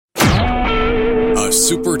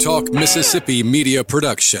SuperTalk Mississippi media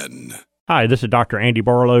production. Hi, this is Dr. Andy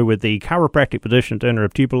Barlow with the Chiropractic Physician Center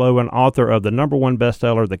of Tupelo and author of the #1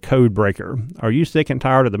 bestseller, The Code Breaker. Are you sick and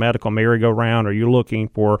tired of the medical merry-go-round? Are you looking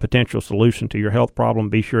for a potential solution to your health problem?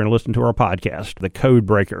 Be sure and listen to our podcast, The Code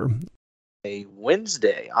Breaker. A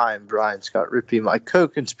Wednesday. I'm Brian Scott Rippey. My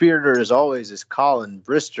co-conspirator, as always, is Colin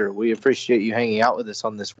Brister. We appreciate you hanging out with us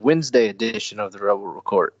on this Wednesday edition of the Rebel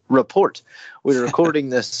Report. We're recording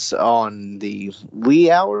this on the wee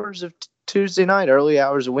hours of Tuesday night, early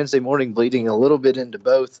hours of Wednesday morning, bleeding a little bit into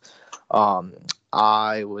both.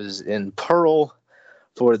 I was in Pearl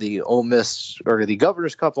for the Ole Miss, or the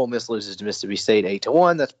Governor's Cup. Ole Miss loses to Mississippi State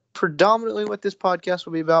 8-1. That's predominantly what this podcast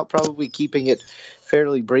will be about, probably keeping it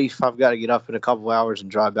fairly brief. I've got to get up in a couple hours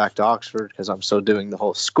and drive back to Oxford because I'm still doing the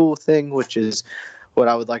whole school thing, which is what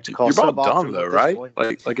I would like to call You're about done, though, right?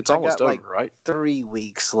 Like it's almost over, right? 3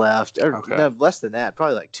 weeks left, or okay. No, less than that,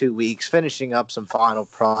 probably like 2 weeks, finishing up some final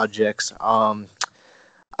projects.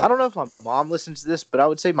 I don't know if my mom listens to this, but I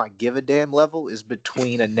would say my give a damn level is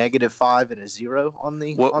between a -5 and a 0 on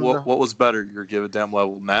the. What was better, your give a damn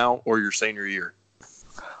level now or your senior year?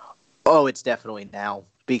 Oh, it's definitely now,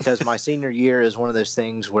 because my senior year is one of those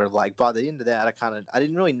things where, like, by the end of that, I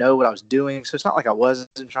didn't really know what I was doing. So it's not like I wasn't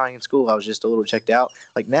trying in school. I was just a little checked out.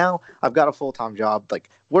 Like, now I've got a full-time job. Like,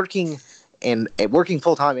 working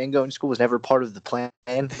full-time and going to school was never part of the plan.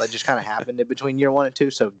 That just kind of happened in between year 1 and 2.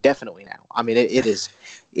 So definitely now. I mean, it is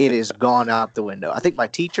gone out the window. I think my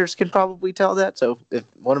teachers can probably tell that. So if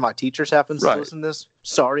one of my teachers happens to listen to this,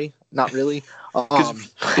 sorry, not really.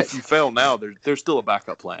 If you fail now, there's still a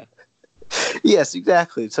backup plan. Yes,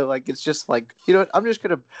 exactly. So, like, it's just like, you know what, I'm just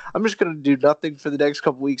gonna do nothing for the next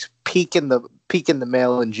couple weeks, peek in the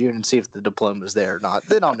mail in June and see if the diploma's there or not.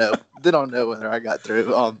 Then I'll know. Then I'll know whether I got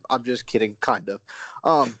through. I'm just kidding, kind of.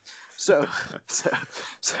 So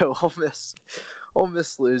Ole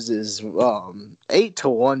Miss loses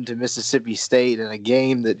 8-1 to Mississippi State in a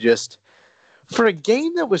game that just, for a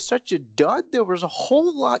game that was such a dud, there was a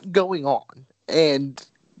whole lot going on, and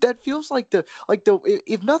that feels like the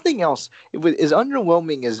if nothing else, as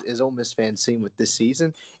underwhelming as Ole Miss fans seem with this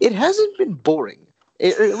season, it hasn't been boring.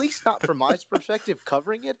 Or at least not from my perspective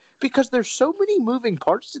covering it, because there's so many moving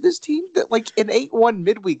parts to this team that, like, an 8-1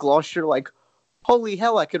 midweek loss, you're like, holy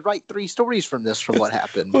hell, I could write 3 stories from what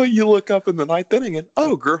happened. Well, you look up in the 9th inning and,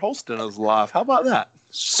 Gur Holston is alive. How about that?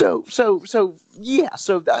 So you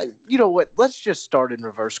know what? Let's just start in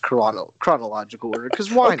reverse chronological order,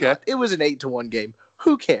 because why not? It was an 8-1 game.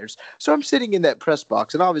 Who cares? So I'm sitting in that press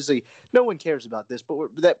box, and obviously no one cares about this,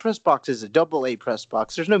 but that press box is a AA press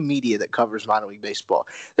box. There's no media that covers minor league baseball.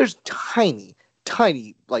 There's tiny,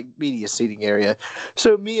 like, media seating area.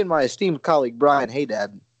 So me and my esteemed colleague Brian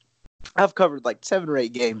Haydad, I've covered like 7 or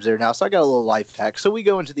 8 games there now, so I got a little life hack. So we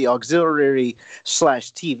go into the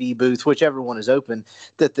auxiliary/TV booth, whichever one is open,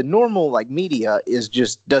 that the normal, like, media is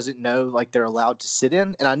just doesn't know, like, they're allowed to sit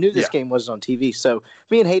in. And I knew this game wasn't on TV, so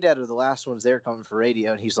me and Haydad are the last ones there coming for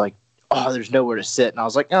radio, and he's like, oh, there's nowhere to sit. And I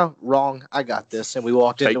was like, oh, wrong, I got this. And we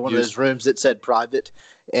walked into one of those rooms that said private,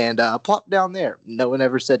 and plopped down there. No one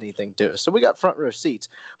ever said anything to us. So we got front row seats.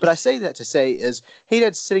 But I say that to say is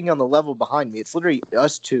Haydad's sitting on the level behind me. It's literally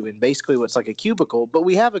us two in basically what's like a cubicle, but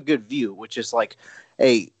we have a good view, which is like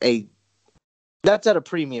a that's at a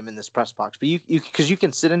premium in this press box. But because you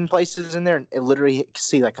can sit in places in there and literally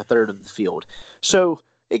see like a third of the field. So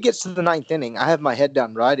it gets to the 9th inning. I have my head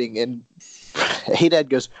down writing, and Haydad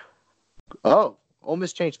goes, oh, Ole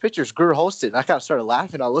Miss changed pitchers, Gur Holston. I kind of started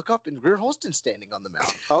laughing. I look up, and Gur Holston's standing on the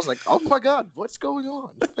mound. I was like, oh, my God, what's going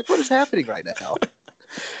on? Like, what is happening right now?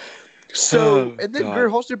 So, and then Gur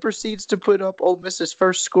Holston proceeds to put up Ole Miss's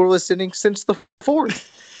first scoreless inning since the 4th.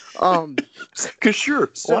 Because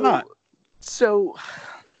sure, why not? So,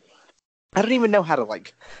 I don't even know how to,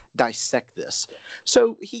 like, dissect this.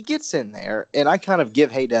 So he gets in there, and I kind of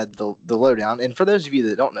give Haydad the lowdown. And for those of you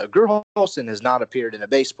that don't know, Gur Holston has not appeared in a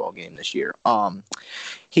baseball game this year.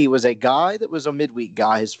 He was a guy that was a midweek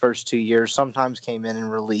guy his first 2 years, sometimes came in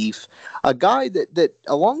relief. A guy that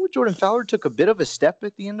along with Jordan Fowler, took a bit of a step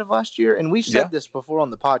at the end of last year. And we've said this before on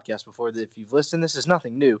the podcast before, that if you've listened, this is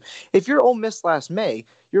nothing new. If you're Ole Miss last May,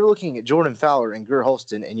 you're looking at Jordan Fowler and Gur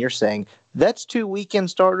Holston, and you're saying, that's 2 weekend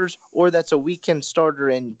starters, or that's a weekend starter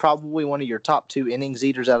and probably one of your top 2 innings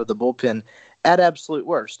eaters out of the bullpen at absolute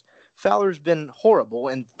worst. Fowler's been horrible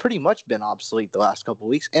and pretty much been obsolete the last couple of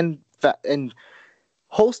weeks. And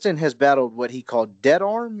Holston has battled what he called dead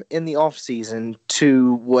arm in the offseason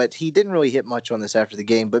to what he didn't really hit much on this after the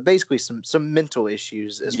game, but basically some mental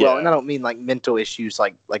issues as well. And I don't mean like mental issues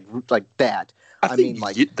like that. I mean,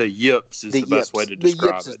 like the yips is the best way to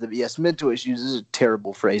describe it. Yes, mental issues is a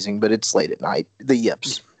terrible phrasing, but it's late at night. The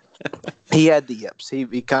yips. He had the yips.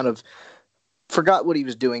 He kind of forgot what he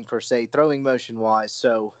was doing per se, throwing motion wise.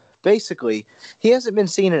 So basically, he hasn't been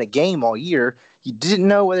seen in a game all year. You didn't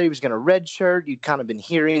know whether he was going to redshirt. You'd kind of been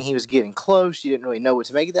hearing he was getting close. You didn't really know what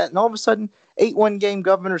to make of that. And all of a sudden, 8-1 game,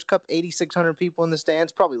 Governor's Cup, 8,600 people in the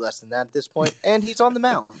stands, probably less than that at this point, and he's on the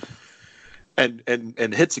mound. And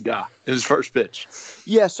hits a guy in his first pitch.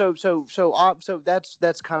 Yeah, so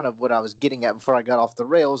that's kind of what I was getting at before I got off the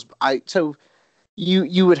rails.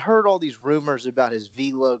 You had heard all these rumors about his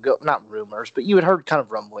velo, not rumors, but you had heard kind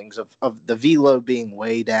of rumblings of the velo being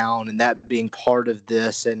way down and that being part of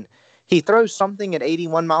this. And he throws something at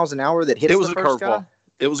 81 miles an hour that hits the first guy.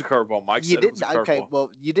 It was a curveball. Mike said it was a curveball. Okay,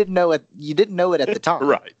 well, you didn't know it. You didn't know it at the time,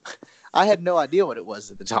 right? I had no idea what it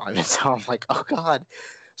was at the time, and so I'm like, oh god.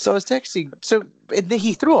 So I was texting. So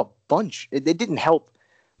he threw a bunch. It didn't help,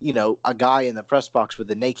 a guy in the press box with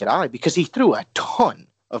the naked eye because he threw a ton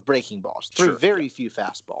of breaking balls, threw very few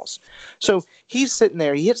fastballs. So he's sitting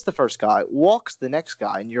there, he hits the first guy, walks the next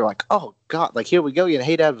guy, and you're like, oh, God, like, here we go. And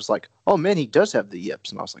Haydad was like, oh, man, he does have the yips.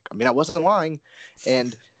 And I was like, I wasn't lying.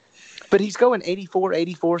 But he's going 84,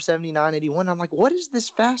 84, 79, 81. I'm like, what is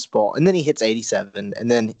this fastball? And then he hits 87,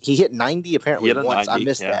 and then he hit 90 apparently once. 90, I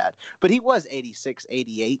missed that. But he was 86,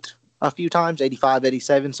 88 a few times, 85,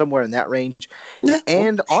 87, somewhere in that range. Yeah.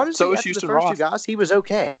 And honestly, so after the first two guys, he was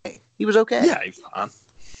okay. Yeah, he's fine.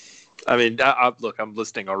 I mean, look, I'm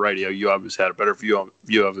listening on radio. You obviously had a better view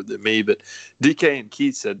of it than me, but DK and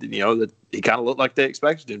Keith said that, that he kind of looked like they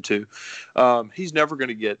expected him to. He's never going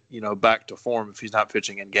to get, back to form if he's not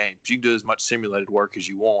pitching in games. You can do as much simulated work as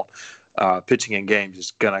you want. Pitching in games is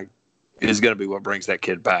going to be what brings that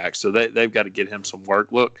kid back. So they've got to get him some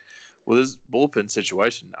work. Look, with this bullpen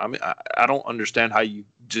situation, I mean, I don't understand how you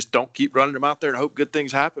just don't keep running him out there and hope good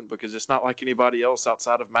things happen, because it's not like anybody else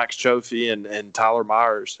outside of Max Chofie and Tyler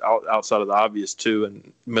Myers, outside of the obvious two,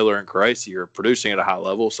 and Miller and Caracci are producing at a high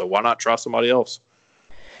level. So why not try somebody else?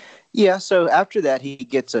 Yeah, so after that, he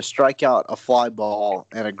gets a strikeout, a fly ball,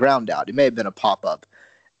 and a ground out. It may have been a pop-up.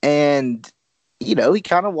 And, he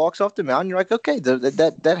kind of walks off the mound. You're like, okay,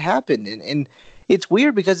 that happened. And it's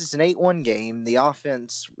weird because it's an 8-1 game. The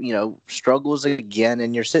offense, struggles again.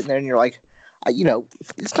 And you're sitting there and you're like,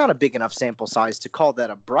 it's not a big enough sample size to call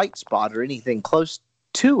that a bright spot or anything close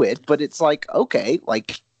to it. But it's like, okay,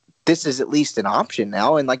 like this is at least an option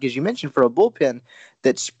now. And like, as you mentioned, for a bullpen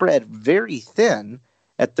that's spread very thin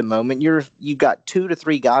at the moment, you got 2 to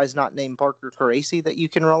 3 guys not named Parker Caracci that you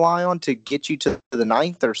can rely on to get you to the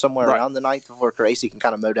ninth or somewhere around the ninth before Caracci can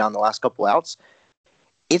kind of mow down the last couple outs.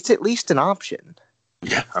 It's at least an option.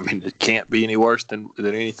 Yeah, I mean, it can't be any worse than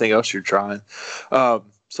anything else you're trying.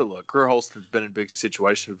 So, look, Greer Holston's been in big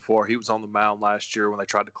situations before. He was on the mound last year when they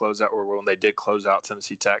tried to close out, or when they did close out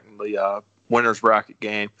Tennessee Tech in the winner's bracket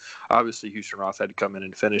game. Obviously, Houston Ross had to come in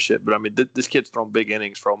and finish it. But, I mean, this kid's thrown big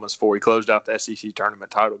innings for almost 4. He closed out the SEC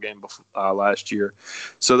tournament title game last year.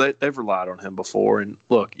 So they've relied on him before. And,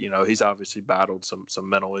 look, he's obviously battled some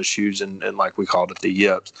mental issues and like we called it, the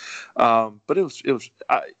yips. But it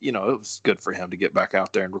was good for him to get back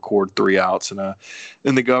out there and record 3 outs in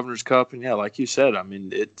the Governor's Cup. And, yeah, like you said, I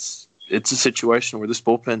mean, it's a situation where this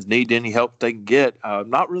bullpen's need any help they can get.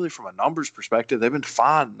 Not really from a numbers perspective. They've been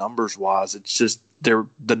fine numbers-wise. It's just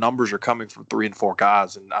the numbers are coming from 3 and 4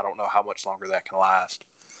 guys, and I don't know how much longer that can last.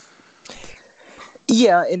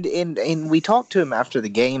 Yeah, and we talked to him after the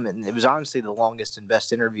game, and it was honestly the longest and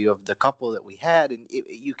best interview of the couple that we had, and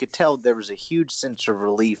you could tell there was a huge sense of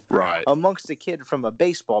relief amongst the kid from a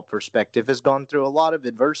baseball perspective has gone through a lot of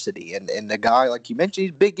adversity, and the guy, like you mentioned,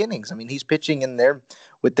 he's big innings. I mean, he's pitching in there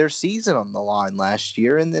with their season on the line last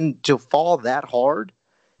year, and then to fall that hard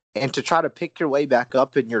and to try to pick your way back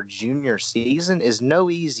up in your junior season is no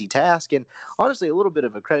easy task, and honestly, a little bit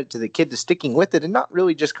of a credit to the kid to sticking with it and not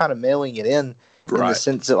really just kind of mailing it in the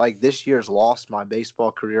sense that, like, this year's lost my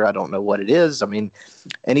baseball career. I don't know what it is. I mean,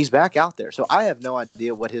 and he's back out there. So I have no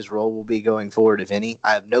idea what his role will be going forward, if any.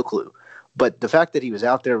 I have no clue. But the fact that he was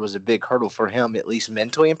out there was a big hurdle for him, at least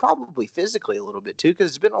mentally and probably physically a little bit too,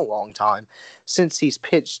 because it's been a long time since he's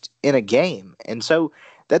pitched in a game. And so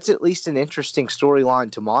that's at least an interesting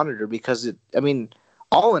storyline to monitor because,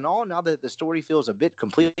 all in all, now that the story feels a bit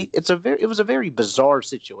complete, it was a very bizarre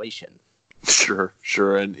situation. Sure.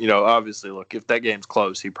 And, obviously, look, if that game's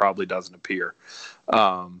close, he probably doesn't appear.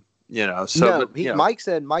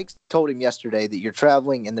 Mike told him yesterday that you're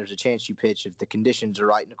traveling and there's a chance you pitch if the conditions are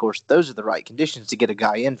right. And of course, those are the right conditions to get a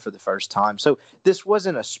guy in for the first time. So this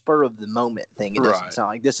wasn't a spur of the moment thing. It doesn't sound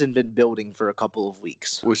like this had been building for a couple of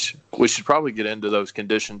weeks. We should probably get into those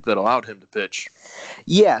conditions that allowed him to pitch.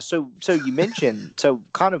 Yeah. So you mentioned,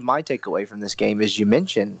 kind of my takeaway from this game is you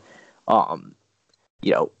mentioned,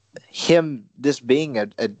 this being a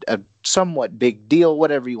somewhat big deal,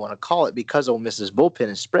 whatever you want to call it, because Ole Miss's bullpen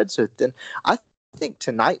is spread so thin. I think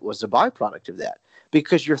tonight was a byproduct of that,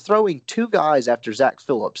 because you're throwing two guys after Zach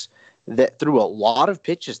Phillips that threw a lot of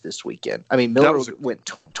pitches this weekend. I mean, Miller went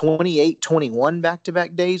 28-21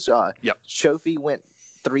 back-to-back days. Shofi went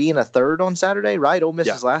 3 1/3 on Saturday, right? Ole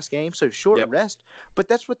Miss's last game, so short rest. But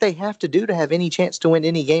that's what they have to do to have any chance to win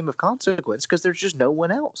any game of consequence, because there's just no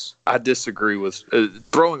one else. I disagree with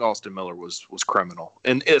throwing Austin Miller was criminal,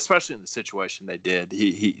 and especially in the situation they did.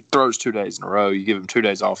 He throws 2 days in a row. You give him 2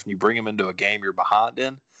 days off, and you bring him into a game you're behind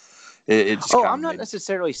in. I'm not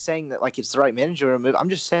necessarily saying that like it's the right manager move. I'm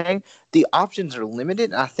just saying the options are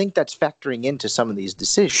limited, and I think that's factoring into some of these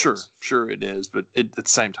decisions. Sure it is, but at the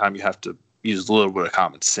same time you have to use a little bit of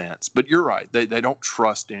common sense. But you're right. They don't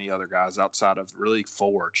trust any other guys outside of really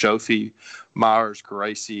 4. Shofi, Myers,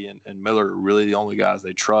 Geraci, and Miller are really the only guys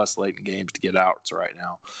they trust late in games to get outs right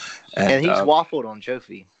now. And he's waffled on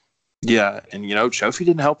Shofi. Yeah, and, Shofi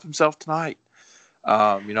didn't help himself tonight.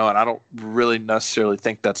 And I don't really necessarily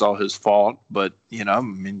think that's all his fault. But, you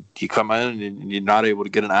come in and you're not able to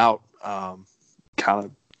get an out, kind of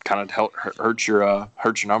hurt your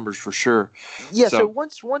numbers for sure. Yeah. So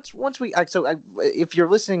once we if you're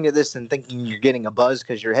listening to this and thinking you're getting a buzz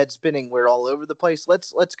because your head's spinning, we're all over the place.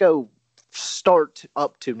 Let's go start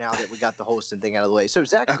up to now that we got the Holston thing out of the way. So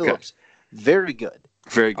Zach Phillips, very good.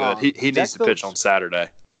 Very good. He needs to pitch on Saturday.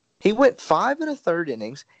 He went 5 1/3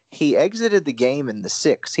 innings. He exited the game in the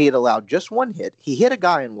 6th. He had allowed just 1 hit. He hit a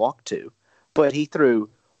guy and walked 2, but he threw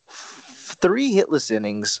 4 hitless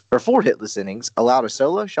innings, allowed a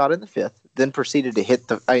solo shot in the 5th, then proceeded to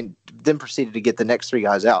get the next 3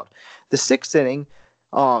 guys out. The 6th inning,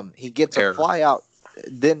 he gets a fly out,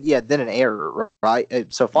 then an error,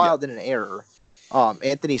 right? So fly out, then an error.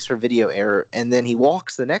 Anthony Servideo error, and then he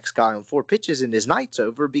walks the next guy on 4 pitches, and his night's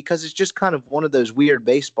over, because it's just kind of one of those weird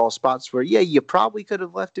baseball spots where, you probably could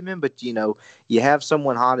have left him in, but, you have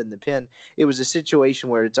someone hot in the pen. It was a situation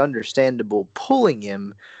where it's understandable pulling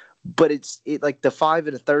him, but it's like the 5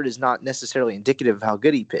 1/3 is not necessarily indicative of how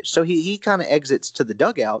good he pitched. So he kind of exits to the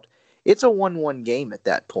dugout. It's a 1-1 game at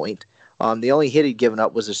that point. The only hit he'd given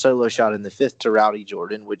up was a solo shot in the 5th to Rowdy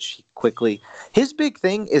Jordan, which his big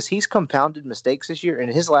thing is he's compounded mistakes this year.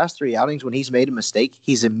 And his last 3 outings, when he's made a mistake,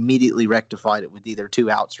 he's immediately rectified it with either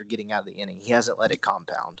 2 outs or getting out of the inning. He hasn't let it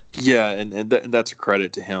compound. Yeah, and that's a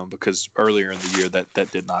credit to him, because earlier in the year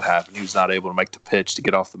that did not happen. He was not able to make the pitch to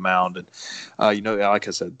get off the mound. And, like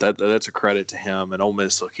I said, that's a credit to him. And Ole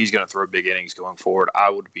Miss, look, he's going to throw big innings going forward.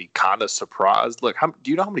 I would be kind of surprised. Look,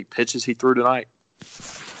 do you know how many pitches he threw tonight?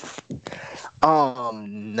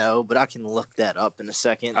 No, but I can look that up in a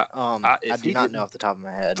second. I do not know off the top of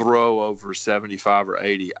my head. Throw over 75 or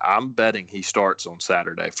 80. I'm betting he starts on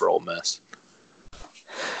Saturday for Ole Miss.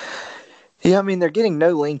 Yeah, I mean, they're getting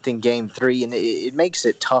no length in Game 3, and it makes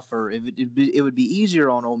it tougher. It would be easier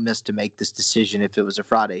on Ole Miss to make this decision if it was a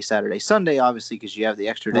Friday, Saturday, Sunday, obviously, because you have the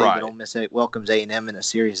extra day. Right. But Ole Miss welcomes A&M in a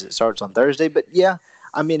series that starts on Thursday. But yeah,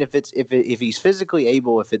 I mean, if he's physically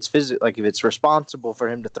able, if it's responsible for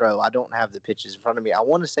him to throw, I don't have the pitches in front of me. I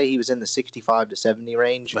want to say he was in the 65 to 70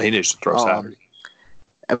 range. He needs to throw Saturday.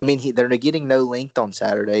 I mean, they're getting no length on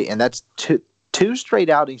Saturday, and that's two straight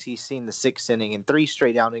outings he's seen the 6th inning, and 3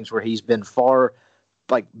 straight outings where he's been far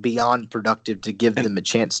beyond productive to give them a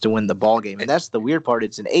chance to win the ball game. And that's the weird part.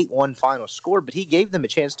 It's an 8-1 final score, but he gave them a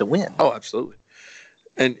chance to win. Oh, absolutely.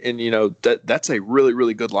 And that's a really,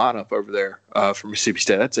 really good lineup over there for Mississippi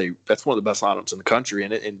State. That's one of the best lineups in the country,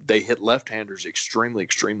 and they hit left-handers extremely,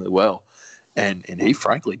 extremely well. And he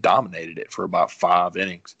frankly dominated it for about 5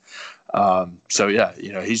 innings. So yeah,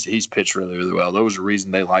 he's pitched really, really well. There was a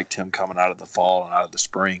reason they liked him coming out of the fall and out of the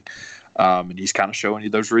spring. And he's kind of showing you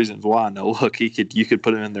those reasons why. No, look, you could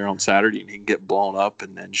put him in there on Saturday and he can get blown up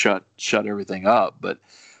and then shut everything up. But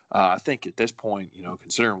I think at this point,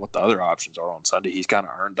 considering what the other options are on Sunday, he's kind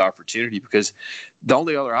of earned the opportunity, because the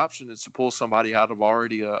only other option is to pull somebody out of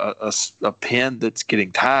already a pen that's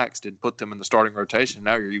getting taxed and put them in the starting rotation.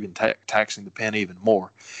 Now you're even taxing the pen even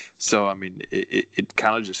more. So, I mean, it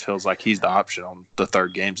kind of just feels like he's the option on the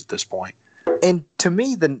 3rd games at this point. And to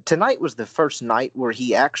me, tonight was the first night where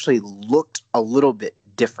he actually looked a little bit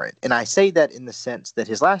different. And I say that in the sense that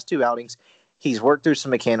his last 2 outings, He's worked through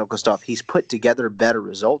some mechanical stuff. He's put together better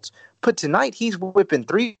results. But tonight, he's whipping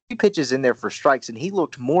 3 pitches in there for strikes, and he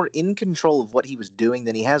looked more in control of what he was doing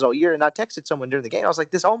than he has all year. And I texted someone during the game. I was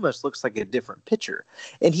like, this almost looks like a different pitcher.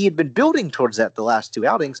 And he had been building towards that the last 2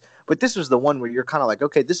 outings, but this was the one where you're kind of like,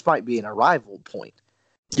 okay, this might be an arrival point.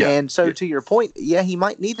 Yeah, and so to your point, yeah, he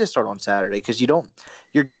might need to start on Saturday because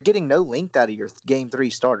you're getting no length out of your Game 3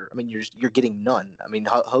 starter. I mean, you're getting none. I mean,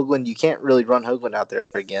 Hoagland, you can't really run Hoagland out there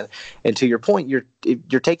again. And to your point, you're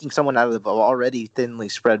taking someone out of the already thinly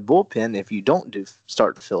spread bullpen if you don't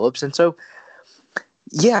start Phillips. And so,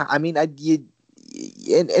 yeah, I mean,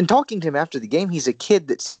 and talking to him after the game, he's a kid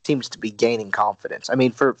that seems to be gaining confidence. I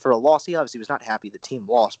mean, for a loss, he obviously was not happy the team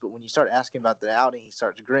lost, but when you start asking about the outing, he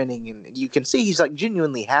starts grinning, and you can see he's like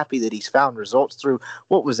genuinely happy that he's found results through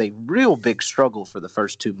what was a real big struggle for the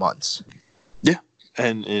first 2 months. Yeah,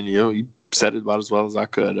 and you said it about as well as I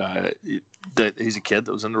could. That he's a kid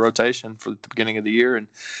that was in the rotation for the beginning of the year and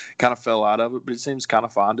kind of fell out of it, but it seems kind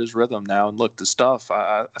of find his rhythm now. And look, the stuff,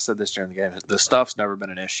 I said this during the game, the stuff's never been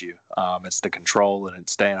an issue. It's the control and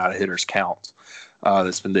it's staying out of hitters' counts.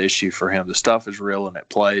 That's been the issue for him. The stuff is real and it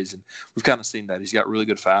plays, and we've kind of seen that. He's got really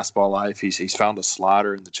good fastball life. He's found a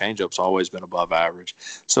slider, and the changeup's always been above average.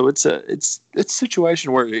 So it's a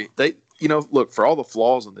situation where they. Look, for all the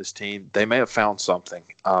flaws in this team, they may have found something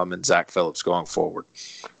in Zach Phillips going forward.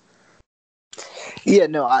 Yeah,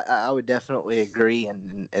 no, I would definitely agree.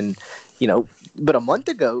 And but a month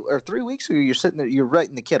ago or 3 weeks ago, you're sitting there, you're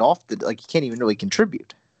writing the kid off you can't even really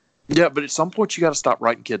contribute. Yeah, but at some point you got to stop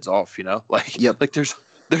writing kids off, Like there's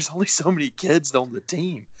only so many kids on the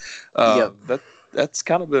team. That's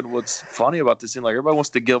kind of been what's funny about this thing. Like, everybody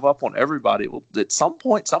wants to give up on everybody. Well, at some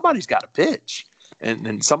point, somebody's got to pitch.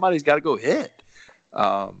 And somebody's got to go hit.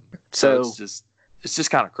 So it's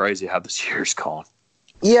just kind of crazy how this year's gone.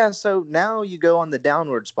 Yeah, so now you go on the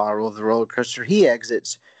downward spiral of the roller coaster. He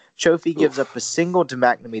exits. Chofie gives up a single to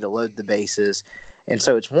McNamee to load the bases. And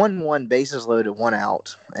so it's 1-1, bases loaded, 1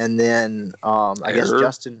 out. And then I guess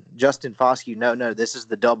Justin Foscue. No, this is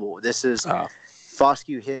the double. This is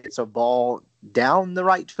Foscue hits a ball down the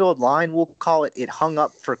right field line, we'll call it. It hung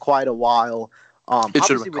up for quite a while. It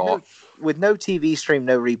should have been called. With no TV stream,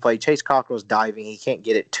 no replay, Chase Cockrell's diving. He can't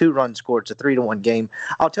get it. 2-run score. It's a 3-1 game.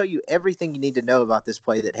 I'll tell you everything you need to know about this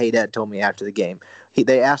play that Haydad told me after the game.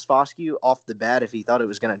 They asked Foscue off the bat if he thought it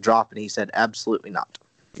was going to drop, and he said absolutely not.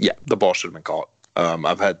 Yeah, the ball should have been caught.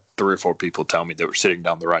 I've had 3 or 4 people tell me that were sitting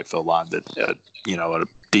down the right field line that, at a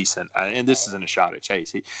decent – and this isn't a shot at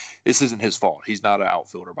Chase. This isn't his fault. He's not an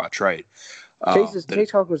outfielder by trade.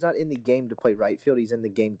 Chase Cockrell's not in the game to play right field. He's in the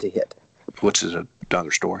game to hit. Which is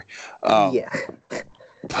another story. Yeah.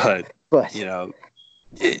 But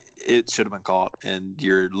it should have been caught. And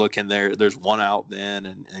you're looking there's 1 out then,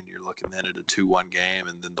 and you're looking then at a 2-1 game,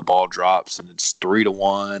 and then the ball drops, and it's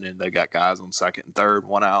 3-1, and they got guys on second and third,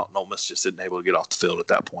 1 out, and Ole Miss just isn't able to get off the field at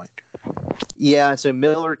that point. Yeah, so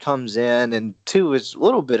Miller comes in, and to his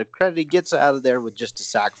little bit of credit, he gets out of there with just a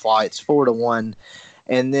sac fly. It's 4-1.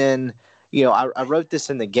 And then – I wrote this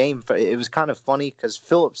in the game. It was kind of funny because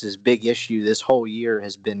Phillips' big issue this whole year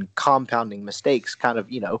has been compounding mistakes. Kind of,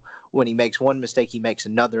 when he makes one mistake, he makes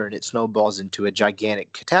another, and it snowballs into a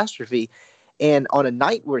gigantic catastrophe. And on a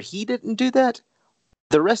night where he didn't do that,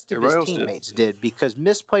 the rest of his teammates did because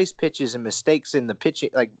misplaced pitches and mistakes in the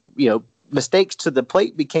pitching, mistakes to the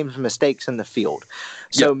plate became mistakes in the field.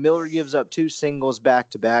 So Miller gives up 2 singles back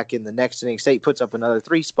to back in the next inning. State puts up another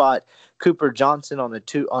 3 spot. Cooper Johnson on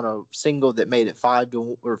a single that made it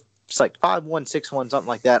 5-1, 6-1, something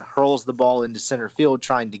like that. Hurls the ball into center field,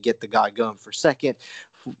 trying to get the guy going for second.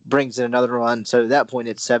 Brings in another run. So at that point,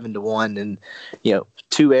 it's 7-1, and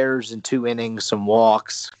 2 errors in 2 innings, some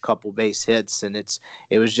walks, a couple base hits, and it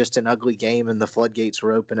was just an ugly game, and the floodgates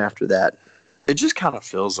were open after that. It just kind of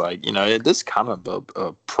feels like, this kind of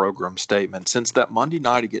a program statement. Since that Monday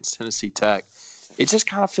night against Tennessee Tech, it just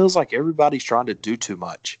kind of feels like everybody's trying to do too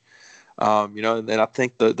much. And I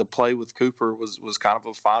think the play with Cooper was kind of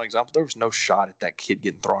a fine example. There was no shot at that kid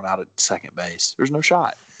getting thrown out at second base. There's no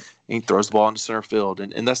shot. And he throws the ball into center field.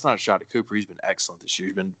 And that's not a shot at Cooper. He's been excellent this year.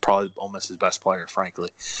 He's been probably almost his best player,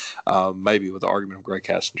 frankly, maybe with the argument of Greg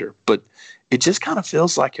Kessinger. But it just kind of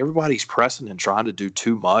feels like everybody's pressing and trying to do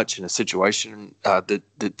too much in a situation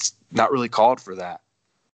that's not really called for that.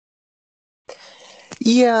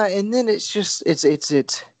 Yeah, and then it's just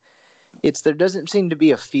it's there doesn't seem to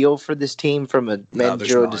be a feel for this team from a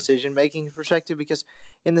managerial decision-making perspective, because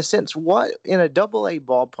in the sense, what in a AA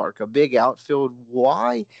ballpark, a big outfield,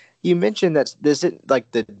 why you mentioned that this isn't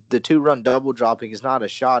like the 2-run double dropping is not a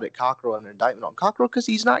shot at Cockrell and an indictment on Cockrell because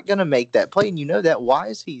he's not going to make that play, and you know that. Why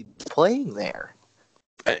is he playing there?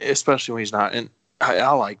 especially when he's not. And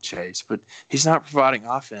I like Chase, but he's not providing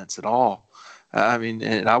offense at all. I mean,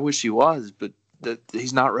 and I wish he was, but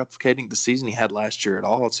he's not replicating the season he had last year at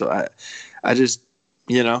all. So I just,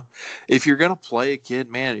 if you're going to play a kid,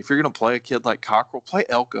 man, if you're going to play a kid like Cockrell, play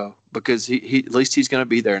Elko, because he at least he's going to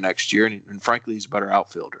be there next year, and frankly, he's a better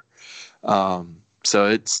outfielder. So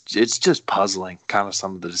it's just puzzling, kind of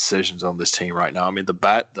some of the decisions on this team right now. I mean, the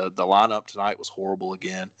lineup tonight was horrible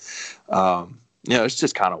again. It's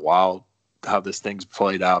just kind of wild how this thing's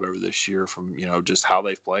played out over this year from, just how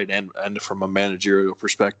they've played and from a managerial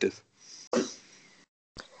perspective.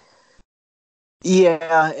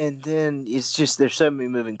 Yeah, and then it's just there's so many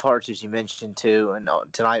moving parts, as you mentioned, too. And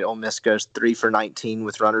tonight, Ole Miss goes 3 for 19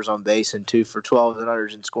 with runners on base and 2 for 12 with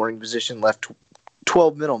runners in scoring position, left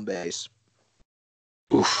 12 men on base.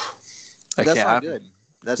 Oof. That's not good.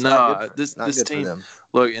 That's not good. This team.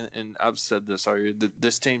 Look, and I've said this already.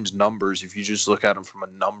 This team's numbers, if you just look at them from a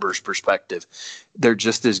numbers perspective, they're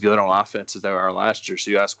just as good on offense as they were last year.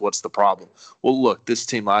 So you ask, what's the problem? Well, look, this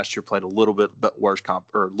team last year played a little bit worse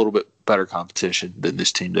or a little bit better competition than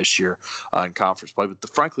this team this year in conference play. But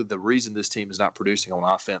frankly, the reason this team is not producing on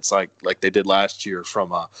offense like they did last year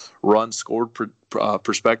from a run scored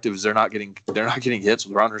perspective is they're not getting hits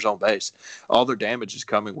with runners on base. All their damage is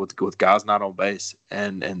coming with guys not on base,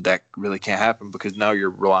 and that really can't happen because now you're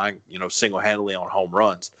relying single-handedly on home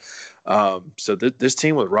runs. So this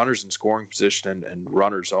team with runners in scoring position and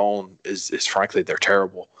runners on is frankly they're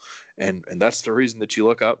terrible, and that's the reason that you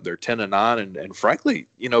look up they're 10-9 and frankly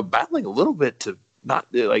battling a little bit to not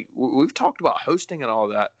like we've talked about hosting and all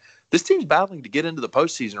that. This team's battling to get into the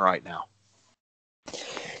postseason right now.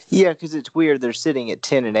 Yeah, because it's weird. They're sitting at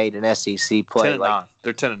 10-8 in SEC play. 10-9.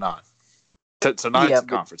 They're 10-9. So 9's a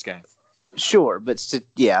conference game. Sure, but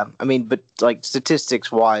statistics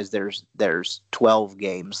wise, there's 12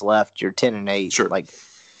 games left. You're 10-8. Sure.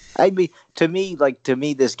 To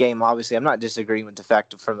me, this game, obviously, I'm not disagreeing with the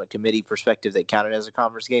fact from a committee perspective they counted as a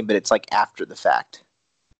conference game, but it's after the fact.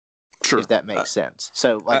 Sure. If that makes sense.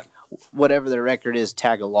 So whatever the record is,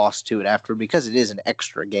 tag a loss to it after because it is an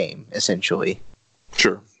extra game essentially.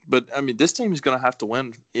 Sure. But, I mean, this team is going to have to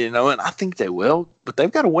win, and I think they will, but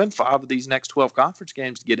they've got to win 5 of these next 12 conference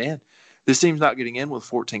games to get in. This team's not getting in with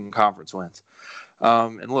 14 conference wins.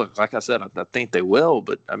 And look, like I said, I think they will,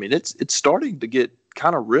 but, I mean, it's starting to get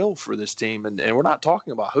kind of real for this team, and we're not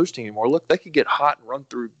talking about hosting anymore. Look, they could get hot and run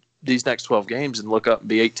through these next 12 games and look up and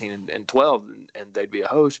be 18 and 12, and they'd be a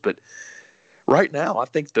host. But right now, I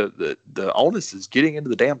think the onus is getting into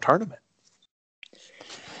the damn tournament.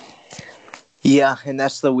 Yeah, and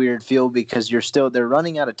that's the weird feel because they're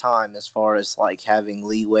running out of time as far as having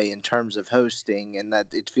leeway in terms of hosting, and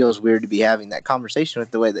that it feels weird to be having that conversation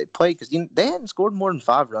with the way they play because they hadn't scored more than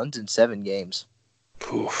 5 runs in 7 games.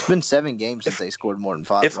 Oof. It's been 7 games since they scored more than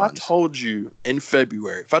 5 runs. If I told you in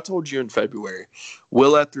February,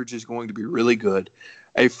 Will Etheridge is going to be really good,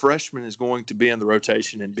 a freshman is going to be in the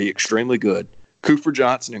rotation and be extremely good, Cooper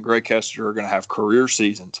Johnson and Gray Kester are going to have career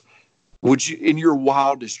seasons. Would you, in your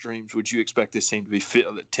wildest dreams, would you expect this team to be fit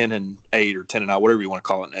at 10-8 or 10-9, whatever you want to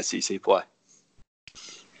call it in SEC play?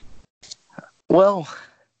 Well,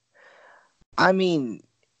 I mean,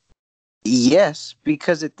 yes,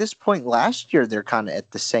 because at this point last year they're kind of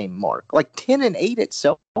at the same mark. 10-8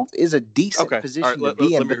 itself is a decent position to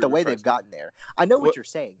be in, but the way they've gotten there, I know what you're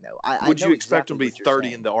saying though. Would you expect them to be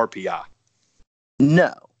 30 in the RPI?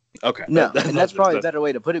 No. Okay. No, and that's probably a better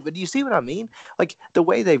way to put it. But do you see what I mean? The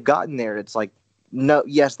way they've gotten there, it's no,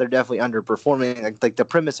 yes, they're definitely underperforming. The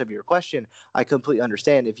premise of your question, I completely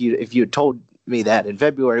understand. If you had told me that in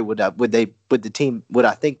February, would I think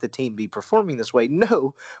the team be performing this way?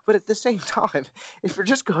 No, but at the same time, if you're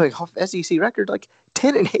just going off SEC record,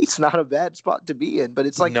 10-8 is not a bad spot to be in. But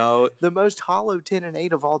it's the most hollow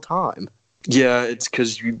 10-8 of all time. Yeah, it's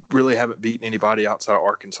because you really haven't beaten anybody outside of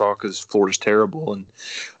Arkansas because Florida's terrible and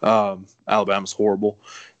Alabama's horrible.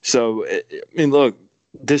 So, I mean, look,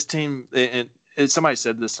 this team, and somebody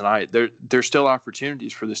said this tonight, there's still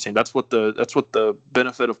opportunities for this team. That's what the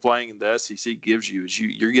benefit of playing in the SEC gives you is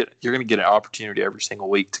you're going to get an opportunity every single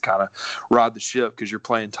week to kind of ride the ship because you're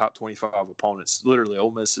playing top 25 opponents. Literally, Ole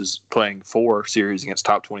Miss is playing 4 series against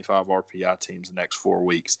top 25 RPI teams the next 4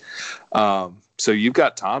 weeks. So you've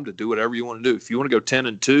got time to do whatever you want to do. If you want to go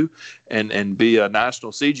 10-2 and be a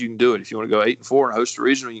national seed, you can do it. If you want to go 8-4 and host a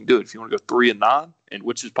regional, you can do it. If you want to go 3-9, and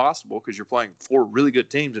which is possible because you're playing 4 really good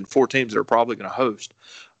teams and 4 teams that are probably going to host,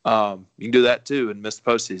 you can do that too and miss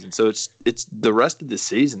the postseason. So it's the rest of the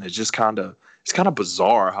season is just kind of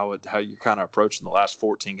bizarre how you're kind of approaching the last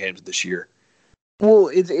 14 games of this year.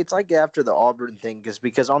 Well, it's like after the Auburn thing,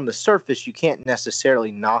 because on the surface you can't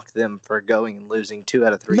necessarily knock them for going and losing 2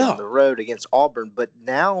 out of 3 on the road against Auburn. But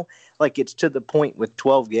now, like, it's to the point with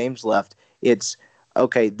 12 games left. It's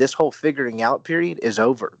okay. This whole figuring out period is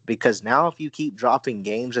over, because now if you keep dropping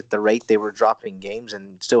games at the rate they were dropping games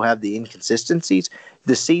and still have the inconsistencies,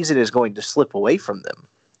 the season is going to slip away from them.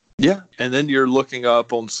 Yeah, and then you're looking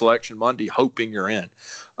up on Selection Monday, hoping you're in,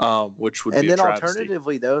 which would be a travesty. And then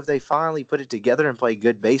alternatively, though, if they finally put it together and play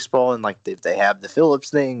good baseball, and like if they have the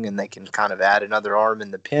Phillips thing, and they can kind of add another arm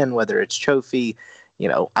in the pen, whether it's Chofie,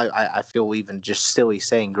 I feel even just silly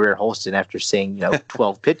saying Greer Holston after seeing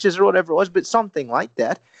 12 pitches or whatever it was, but something like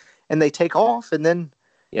that, and they take off, and then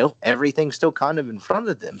everything's still kind of in front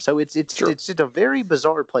of them. So it's just a very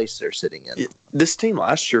bizarre place they're sitting in. This team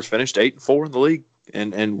last year finished 8-4 in the league.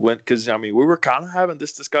 And went, because we were kind of having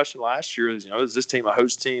this discussion last year. Is this team a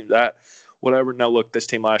host team? That whatever. Now look, this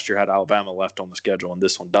team last year had Alabama left on the schedule, and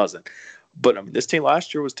this one doesn't. But this team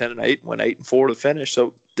last year was 10-8, went 8-4 to finish.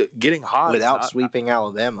 So getting hot without sweeping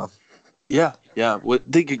Alabama. Yeah.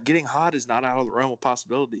 Getting hot is not out of the realm of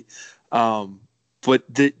possibility. But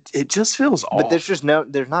it just feels off. But there's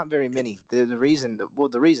not very many. The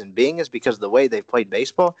reason being is because of the way they've played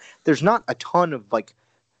baseball. There's not a ton of like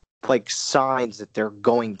signs that they're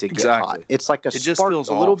going to get hot. It's like a spark,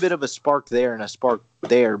 a little bit of a spark there and a spark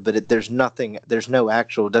there, but there's no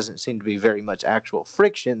actual, doesn't seem to be very much actual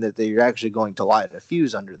friction that you're actually going to light a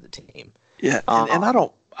fuse under the team. Yeah, and I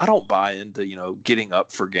don't buy into getting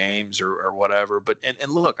up for games or whatever. But and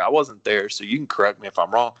look, I wasn't there, so you can correct me if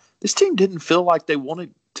I'm wrong. This team didn't feel like they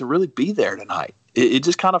wanted to really be there tonight. It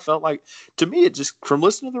just kind of felt like, to me, it just, from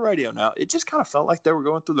listening to the radio now, it just kind of felt like they were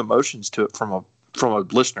going through the motions to it from a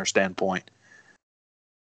listener standpoint.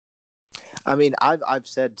 I've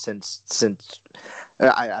said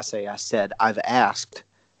I've asked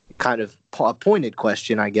kind of a pointed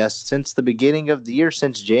question, I guess, since the beginning of the year,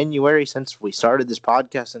 since January, since we started this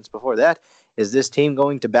podcast, since before that, is this team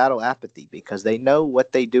going to battle apathy? Because they know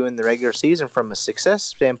what they do in the regular season from a success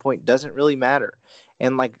standpoint doesn't really matter.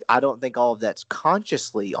 And I don't think all of that's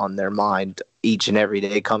consciously on their mind each and every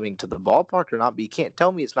day coming to the ballpark or not, but you can't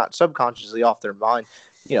tell me it's not subconsciously off their mind.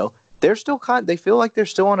 They're still they feel like they're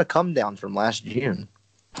still on a come down from last June.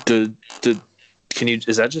 Is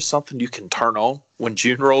that just something you can turn on when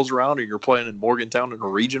June rolls around or you're playing in Morgantown in a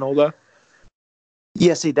regional though?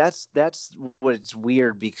 Yeah, see, that's what's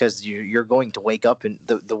weird, because you're going to wake up, and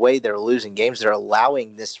the way they're losing games, they're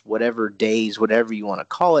allowing this whatever you want to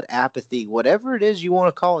call it, apathy, whatever it is you want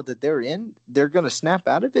to call it that they're in, they're going to snap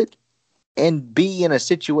out of it and be in a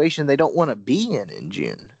situation they don't want to be in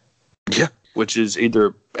June. Yeah, which is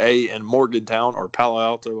either A, in Morgantown or Palo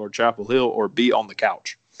Alto or Chapel Hill, or B, on the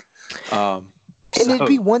couch. And it'd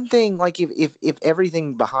be one thing, if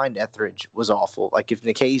everything behind Etheridge was awful, like if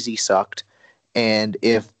Nikhazy sucked, and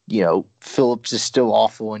if, Phillips is still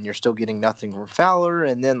awful and you're still getting nothing from Fowler,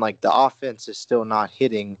 and then the offense is still not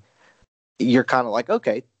hitting, you're kind of like,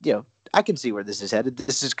 okay, I can see where this is headed.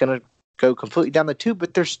 This is going to go completely down the tube,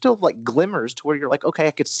 but there's still glimmers to where you're like, okay,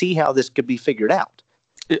 I could see how this could be figured out.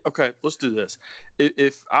 Okay, let's do this.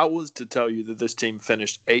 If I was to tell you that this team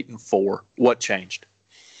finished 8-4, what changed?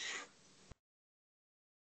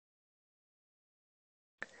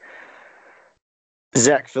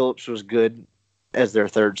 Zach Phillips was good as their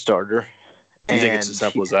third starter. You think it's as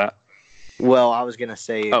simple as that? Well, I was going to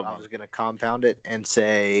say, I was going to compound it and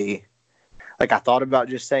say, I thought about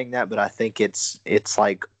just saying that, but I think it's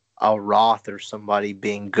like a Roth or somebody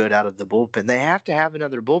being good out of the bullpen. They have to have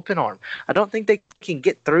another bullpen arm. I don't think they can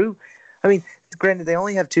get through. Granted, they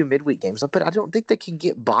only have 2 midweek games, but I don't think they can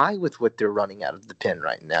get by with what they're running out of the pen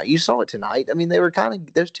right now. You saw it tonight. They were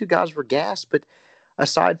those 2 guys were gassed, but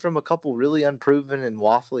aside from a couple really unproven and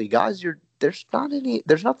waffly guys, there's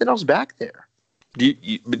nothing else back there.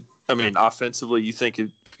 Offensively, you think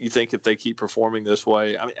if they keep performing this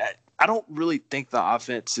way, I don't really think the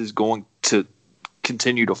offense is going to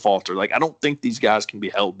continue to falter. I don't think these guys can be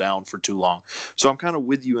held down for too long. So I'm kind of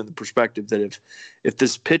with you in the perspective that if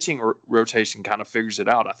this pitching rotation kind of figures it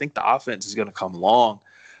out, I think the offense is going to come along.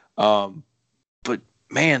 But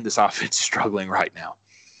man, this offense is struggling right now.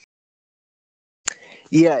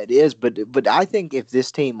 Yeah, it is, but I think if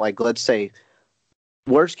this team, let's say,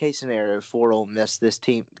 worst case scenario for Ole Miss, this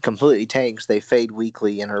team completely tanks, they fade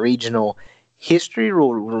weekly in a regional, history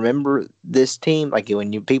will remember this team,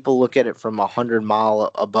 when people look at it from 100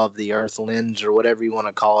 mile above the earth lens or whatever you want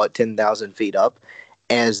to call it, 10,000 feet up,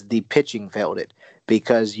 as the pitching failed it.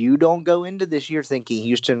 Because you don't go into this year thinking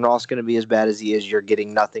Houston Ross going to be as bad as he is. You're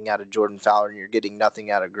getting nothing out of Jordan Fowler and you're getting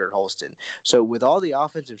nothing out of Gert Holston. So with all the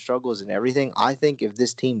offensive struggles and everything, I think if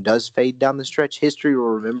this team does fade down the stretch, history will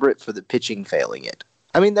remember it for the pitching failing it.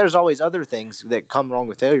 I mean, there's always other things that come wrong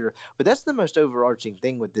with failure, but that's the most overarching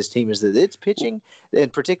thing with this team is that its pitching,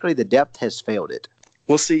 and particularly the depth, has failed it.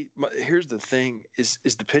 Well, see, here's the thing: is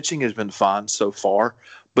the pitching has been fine so far,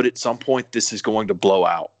 but at some point this is going to blow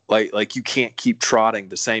out. Like you can't keep trotting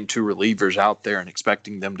the same two relievers out there and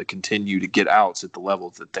expecting them to continue to get outs at the level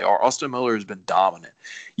that they are. Austin Miller has been dominant.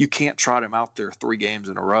 You can't trot him out there 3 games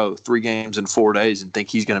in a row, 3 games in 4 days, and think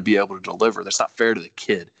he's going to be able to deliver. That's not fair to the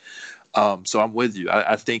kid. So I'm with you.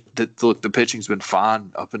 I think that look, the pitching's been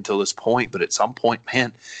fine up until this point, but at some point,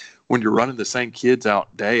 man, when you're running the same kids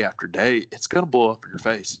out day after day, it's going to blow up in your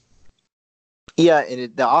face. Yeah,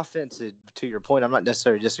 and the offense, to your point, I'm not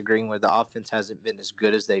necessarily disagreeing with the offense hasn't been as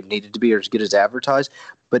good as they've needed to be or as good as advertised,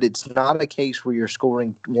 but it's not a case where you're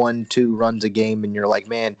scoring 1-2 runs a game and you're like,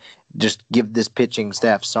 man, just give this pitching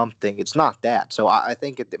staff something. It's not that. So I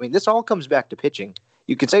think, this all comes back to pitching.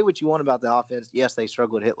 You can say what you want about the offense. Yes, they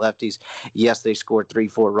struggle to hit lefties. Yes, they scored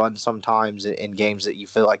 3-4 runs sometimes in games that you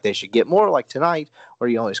feel like they should get more, like tonight, where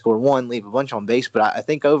you only score 1, leave a bunch on base. But I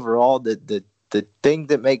think overall the thing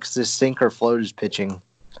that makes this sinker float is pitching.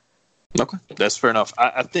 Okay, that's fair enough.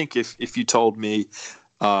 I think if you told me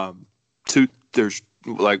there's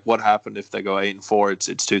like what happened if they go 8-4,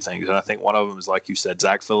 it's 2 things, and I think one of them is like you said,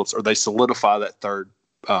 Zach Phillips, or they solidify that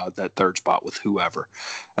third spot with whoever.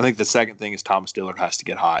 I think the second thing is Thomas Dillard has to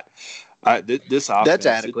get hot. This offense, that's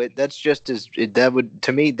adequate. That's just as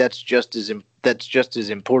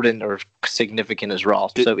important or significant as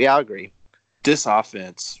Ross. So yeah, I agree. This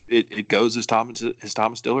offense, it goes as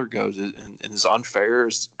Thomas Dillard goes, and as unfair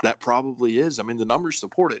as that probably is. I mean, the numbers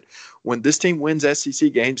support it. When this team wins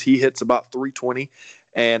SEC games, he hits about 320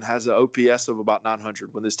 and has an OPS of about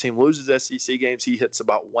 900. When this team loses SEC games, he hits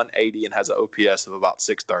about 180 and has an OPS of about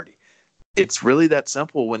 630. It's really that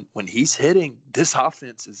simple. When he's hitting, this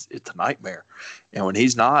offense it's a nightmare, and when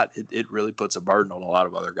he's not, it really puts a burden on a lot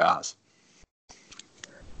of other guys.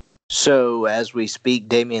 So as we speak,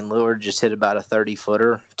 Damian Lillard just hit about a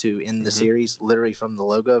 30-footer to end the series, literally from the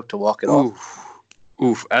logo to walk it off.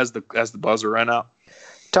 Oof! As the buzzer ran out.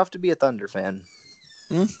 Tough to be a Thunder fan.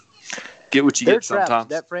 Get what you They're get trapped. sometimes.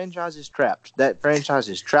 That franchise is trapped. That franchise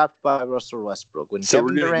is trapped by Russell Westbrook. When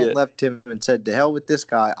Kevin Durant left him and said, "To hell with this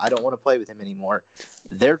guy, I don't want to play with him anymore,"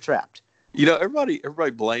 they're trapped. You know,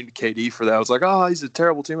 everybody blamed KD for that. I was like, "Oh, he's a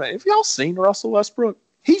terrible teammate." Have y'all seen Russell Westbrook?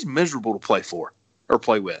 He's miserable to play for or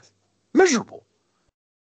play with. Miserable.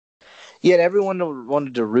 Yet everyone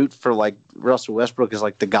wanted to root for like Russell Westbrook as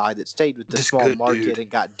like the guy that stayed with the small market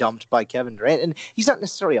and got dumped by Kevin Durant. And he's not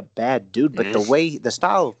necessarily a bad dude, but the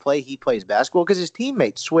style of play he plays basketball, because his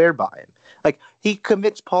teammates swear by him. Like he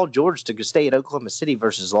commits Paul George to stay at Oklahoma City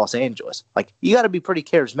versus Los Angeles. Like you got to be pretty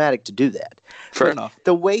charismatic to do that. Fair enough.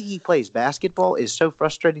 The way he plays basketball is so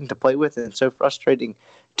frustrating to play with and so frustrating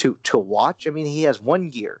to watch. I mean, he has one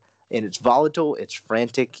gear and it's volatile, it's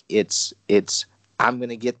frantic, it's I'm going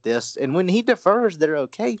to get this. And when he defers, they're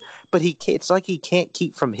okay. But it's like he can't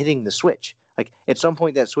keep from hitting the switch. Like at some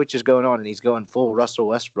point that switch is going on and he's going full Russell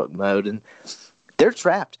Westbrook mode. And they're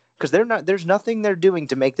trapped because there's nothing they're doing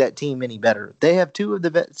to make that team any better. They have 2 of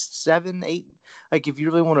the best 7, 8. Like if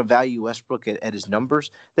you really want to value Westbrook at his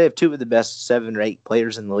numbers, they have 2 of the best 7 or 8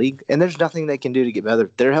 players in the league. And there's nothing they can do to get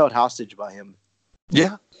better. They're held hostage by him.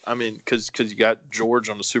 Yeah. I mean, because you got George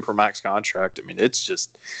on a supermax contract. I mean, it's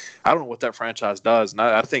just – I don't know what that franchise does. And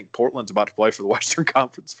I think Portland's about to play for the Western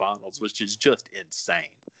Conference Finals, which is just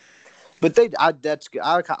insane. But that's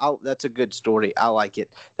a good story. I like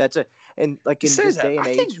it. In this day and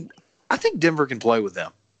age – I think Denver can play with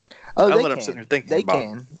them. Oh, they can. I'm sitting here thinking they about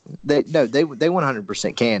can. They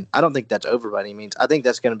 100% can. I don't think that's over by any means. I think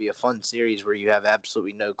that's going to be a fun series where you have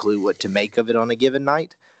absolutely no clue what to make of it on a given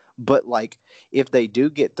night. But, like, if they do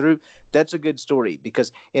get through, that's a good story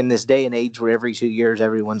because in this day and age where every 2 years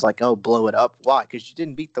everyone's like, oh, blow it up. Why? Because you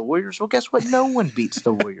didn't beat the Warriors? Well, guess what? No one beats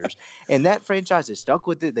the Warriors. And that franchise is stuck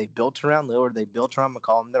with it. They built around Lillard. They built around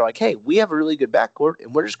McCollum. They're like, hey, we have a really good backcourt,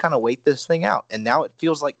 and we're just kind of wait this thing out. And now it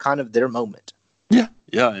feels like kind of their moment.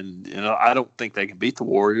 Yeah, and I don't think they can beat the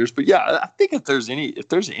Warriors, but yeah, I think if there's an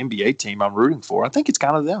NBA team I'm rooting for, I think it's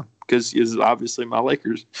kind of them because obviously my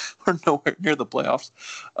Lakers are nowhere near the playoffs.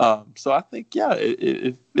 So I think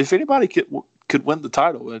if anybody could win the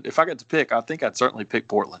title, if I got to pick, I think I'd certainly pick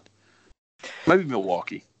Portland, maybe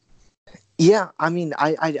Milwaukee. Yeah, I mean,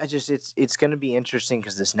 I just it's going to be interesting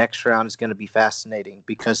because this next round is going to be fascinating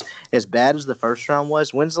because as bad as the first round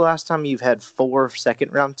was, when's the last time you've had 4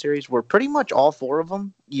 second round series where pretty much all 4 of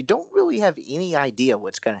them, you don't really have any idea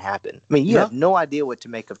what's going to happen. I mean, you have no idea what to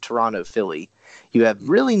make of Toronto, Philly. You have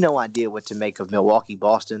really no idea what to make of Milwaukee,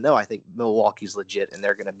 Boston, though I think Milwaukee's legit and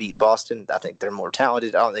they're going to beat Boston. I think they're more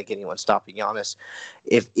talented. I don't think anyone's stopping Giannis.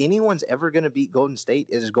 If anyone's ever going to beat Golden State,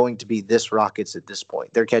 it is going to be this Rockets at this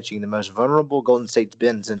point. They're catching the most vulnerable Golden State's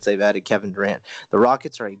been since they've added Kevin Durant. The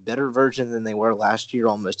Rockets are a better version than they were last year,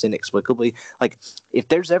 almost inexplicably. Like, if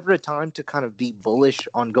there's ever a time to kind of be bullish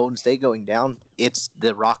on Golden State going down, it's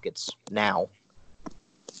the Rockets now.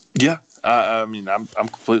 Yeah. I mean, I'm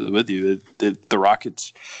completely with you. The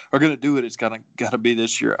Rockets are going to do it. It's got to be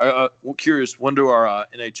this year. I'm curious. When do our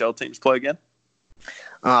NHL teams play again?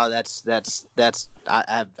 I'd have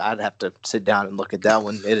to sit down and look at that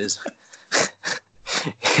one. It is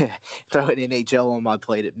throwing NHL on my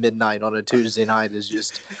plate at midnight on a Tuesday night is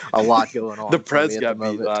just a lot going on. The Preds got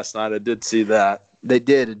beat last night. I did see that. They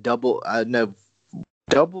did a double.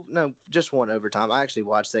 Just one overtime. I actually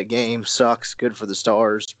watched that game. Sucks. Good for the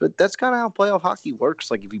Stars. But that's kind of how playoff hockey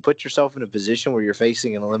works. Like, if you put yourself in a position where you're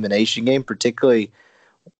facing an elimination game, particularly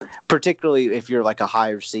if you're like a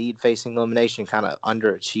higher seed facing elimination, kind of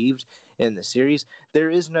underachieved in the series, there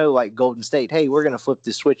is no like Golden State, hey, we're going to flip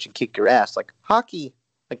this switch and kick your ass. Like hockey,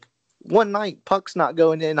 like one night, puck's not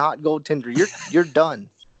going in, hot goaltender, you're done.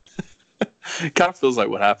 Kind of feels like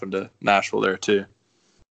what happened to Nashville there too.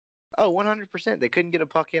 Oh, 100%. They couldn't get a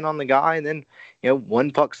puck in on the guy, and then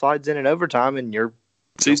one puck slides in overtime, and you're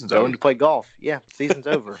season's going over to play golf. Yeah, season's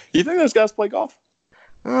over. You think those guys play golf?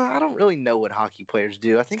 I don't really know what hockey players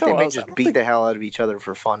do. I think they may just beat the hell out of each other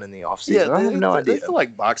for fun in the offseason. Yeah, I have no idea. They feel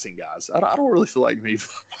like boxing guys. I don't really feel like me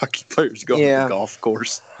hockey players go to the golf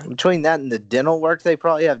course. Between that and the dental work they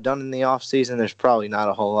probably have done in the offseason, there's probably not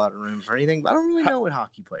a whole lot of room for anything. But I don't really know what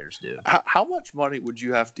hockey players do. How much money would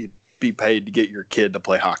you have to be paid to get your kid to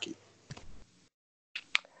play hockey?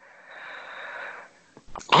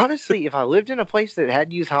 Honestly, if I lived in a place that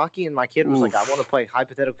had youth hockey and my kid was like, I want to play,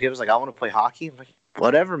 hypothetical kid was like, I want to play hockey, I'm like,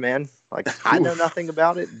 whatever, man. Like, I know nothing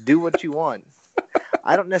about it. Do what you want.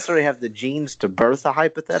 I don't necessarily have the genes to birth a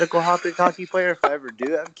hypothetical hockey player if I ever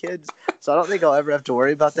do have kids. So I don't think I'll ever have to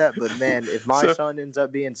worry about that. But, man, if my son ends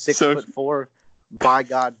up being 6'4", by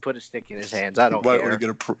God, put a stick in his hands. I don't care.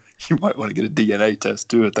 You might want to get a DNA test,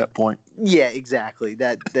 too, at that point. Yeah, exactly.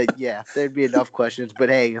 Yeah, there'd be enough questions. But,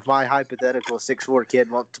 hey, if my hypothetical 6'4"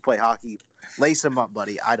 kid wants to play hockey, lace him up,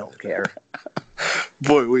 buddy. I don't care.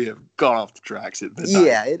 Boy, we have gone off the tracks at midnight.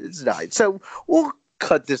 Yeah, it is night. So we'll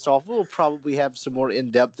cut this off. We'll probably have some more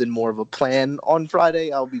in-depth and more of a plan on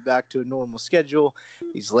Friday. I'll be back to a normal schedule.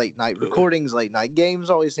 These late-night recordings, late-night games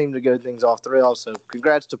always seem to go things off the rails. So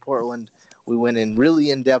congrats to Portland. We went in really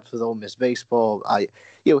in-depth with Ole Miss baseball.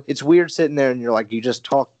 It's weird sitting there and you're like, you just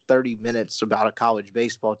talked 30 minutes about a college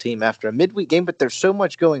baseball team after a midweek game, but there's so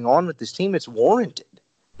much going on with this team, it's warranted.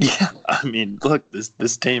 Yeah, I mean, look,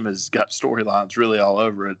 this team has got storylines really all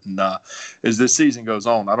over it, and as this season goes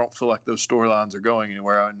on, I don't feel like those storylines are going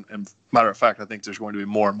anywhere. And matter of fact, I think there's going to be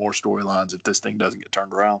more and more storylines if this thing doesn't get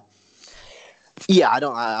turned around. Yeah,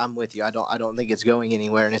 I'm with you. I don't think it's going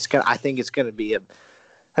anywhere, and I think it's going to be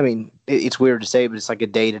it's weird to say, but it's like a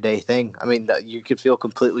day-to-day thing. I mean, you could feel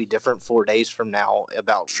completely different 4 days from now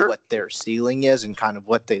about what their ceiling is and kind of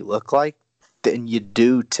what they look like than you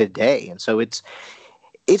do today, and so it's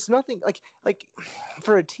nothing like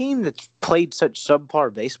for a team that's played such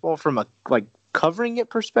subpar baseball from a covering it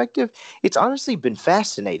perspective, it's honestly been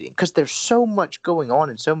fascinating because there's so much going on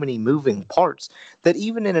and so many moving parts that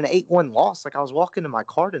even in an 8-1 loss, like I was walking to my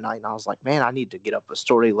car tonight and I was like, man, I need to get up a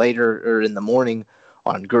story later or in the morning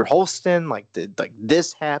on Gur Holston. Like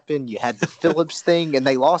this happened. You had the Phillips thing and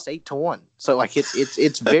they lost 8-1. So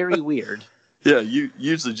it's very weird. Yeah, you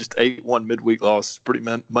usually just 8-1 midweek loss is pretty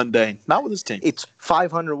mundane. Not with this team. It's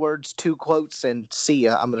 500 words, 2 quotes, and see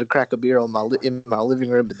ya. I'm going to crack a beer in my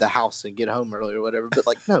living room at the house and get home early or whatever.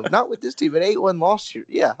 But, no, not with this team. An 8-1 loss here.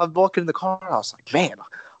 Yeah, I'm walking in the car. I was like, man,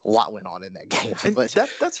 a lot went on in that game. But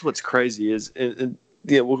that's what's crazy is and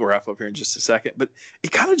we'll wrap up here in just a second. But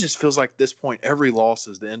it kind of just feels like at this point every loss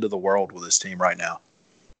is the end of the world with this team right now.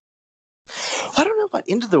 I don't know about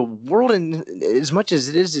into the world, and as much as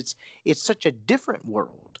it is, it's such a different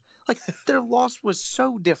world. Like their loss was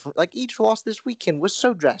so different. Like each loss this weekend was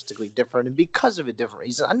so drastically different, and because of a different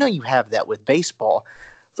reason. I know you have that with baseball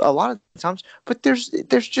a lot of times, but there's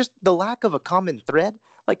just the lack of a common thread.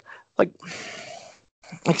 Like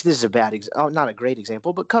this is a bad not a great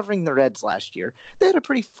example, but covering the Reds last year, they had a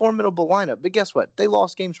pretty formidable lineup. But guess what? They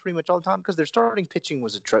lost games pretty much all the time because their starting pitching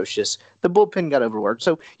was atrocious. The bullpen got overworked.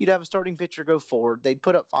 So you'd have a starting pitcher go forward, they'd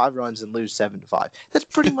put up 5 runs and lose 7-5. That's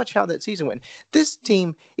pretty much how that season went. This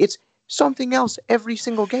team, it's something else every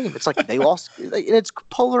single game. It's like they lost, and it's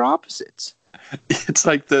polar opposites. It's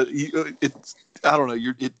like I don't know.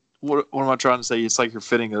 What am I trying to say? It's like you're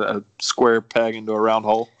fitting a square peg into a round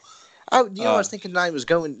hole. I was thinking tonight was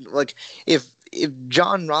going like if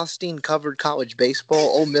John Rothstein covered college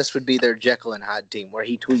baseball, Ole Miss would be their Jekyll and Hyde team, where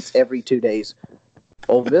he tweets every 2 days.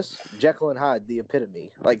 Ole Miss, Jekyll and Hyde, the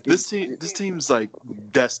epitome. Like this team's like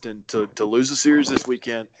destined to lose a series this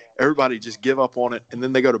weekend. Everybody just give up on it, and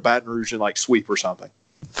then they go to Baton Rouge and like sweep or something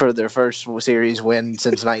for their first series win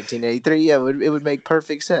since 1983. Yeah, it would make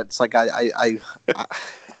perfect sense. Like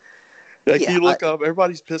you look up,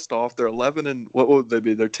 everybody's pissed off. They're 11 and what would they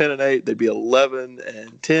be? They're 10-8. They'd be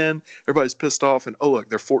 11-10. Everybody's pissed off, and look,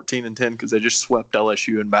 they're 14-10 because they just swept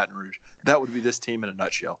LSU in Baton Rouge. That would be this team in a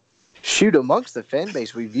nutshell. Shoot, amongst the fan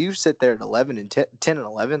base, you sit there at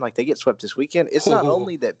 10-11, like they get swept this weekend. It's not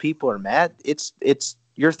only that people are mad; it's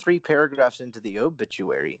you're 3 paragraphs into the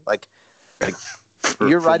obituary. Like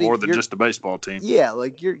you're writing more than just a baseball team. Yeah,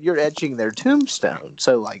 like you're etching their tombstone.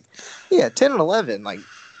 So like, yeah, 10-11, like.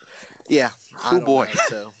 Yeah. Oh boy. Know,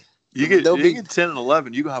 so you get 10 and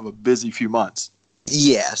 11, you're gonna have a busy few months.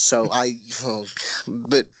 Yeah. So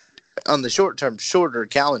but on the shorter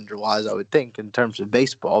calendar wise, I would think in terms of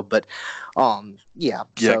baseball. But yeah.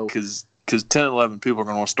 Yeah, because 10 and 11, people are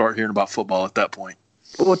gonna want to start hearing about football at that point.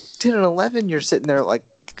 Well, 10 and 11, you're sitting there like,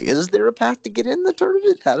 is there a path to get in the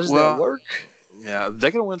tournament? How does that work? Yeah,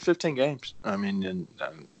 they're gonna win 15 games. I mean, and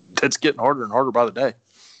it's getting harder and harder by the day.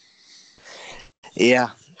 Yeah.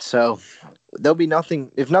 So there'll be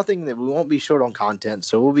nothing. If nothing, that we won't be short on content.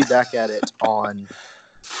 So we'll be back at it on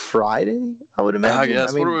Friday, I would imagine. I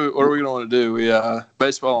guess. What are we going to want to do? We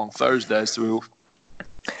baseball on Thursday. So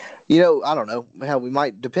I don't know. Hell, we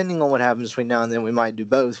might, depending on what happens between now and then, we might do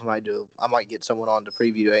both. I might get someone on to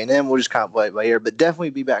preview A&M. We'll just kind of play it by ear. But definitely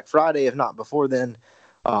be back Friday, if not before then.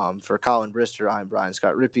 For Colin Brister, I'm Brian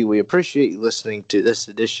Scott Rippey. We appreciate you listening to this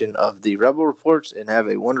edition of the Rebel Reports, and have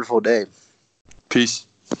a wonderful day. Peace.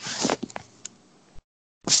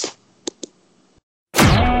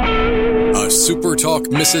 A SuperTalk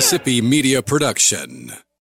Mississippi media production.